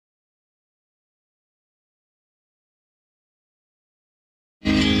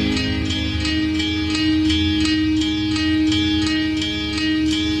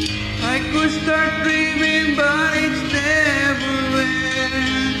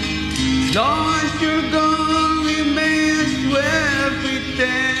Long as you're gone, we may as well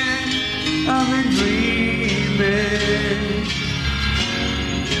pretend I've been dreaming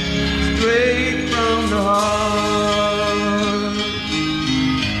straight from the heart.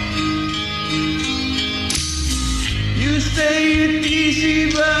 You say it's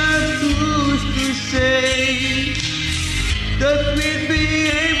easy, but who's to say that we'd be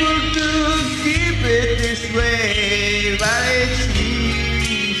able to keep it this way? But it's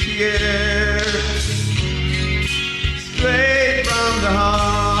easier straight from the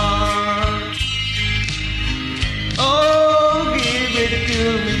heart. Oh, give it to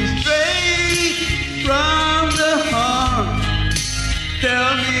me straight from the heart.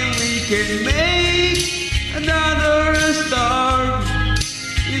 Tell me we can make another start.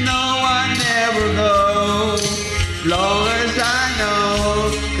 You know I never go, long as I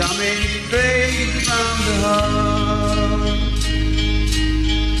know, coming straight from the heart.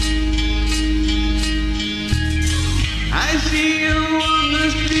 I see you on the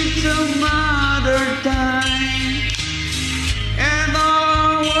streets of modern time, and all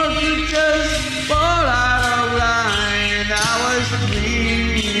our words would just fall out of line. I was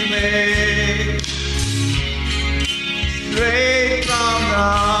dreaming straight from the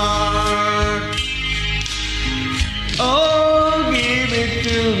heart. Oh, give it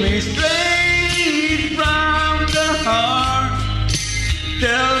to me straight from the heart.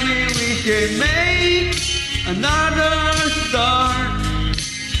 Tell me we can make another start.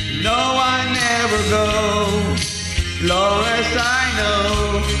 No, I never go, long as I know,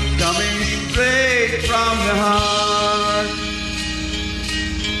 coming straight from the heart.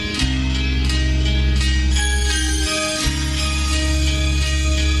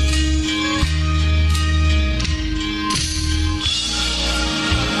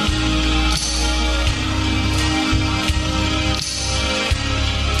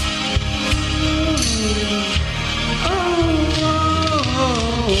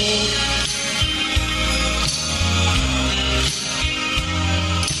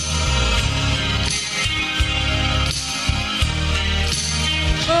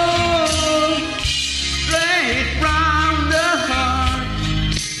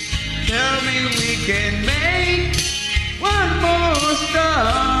 We can make one more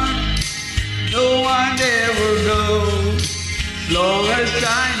start. No one ever goes, long as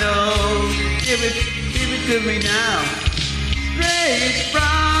I know. Give it to me now, straight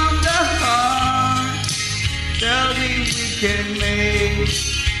from the heart. Tell me we can make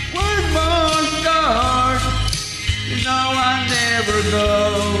one more start. No one ever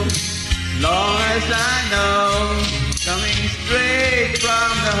goes, long as I know, coming straight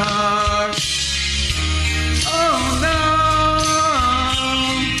from the heart.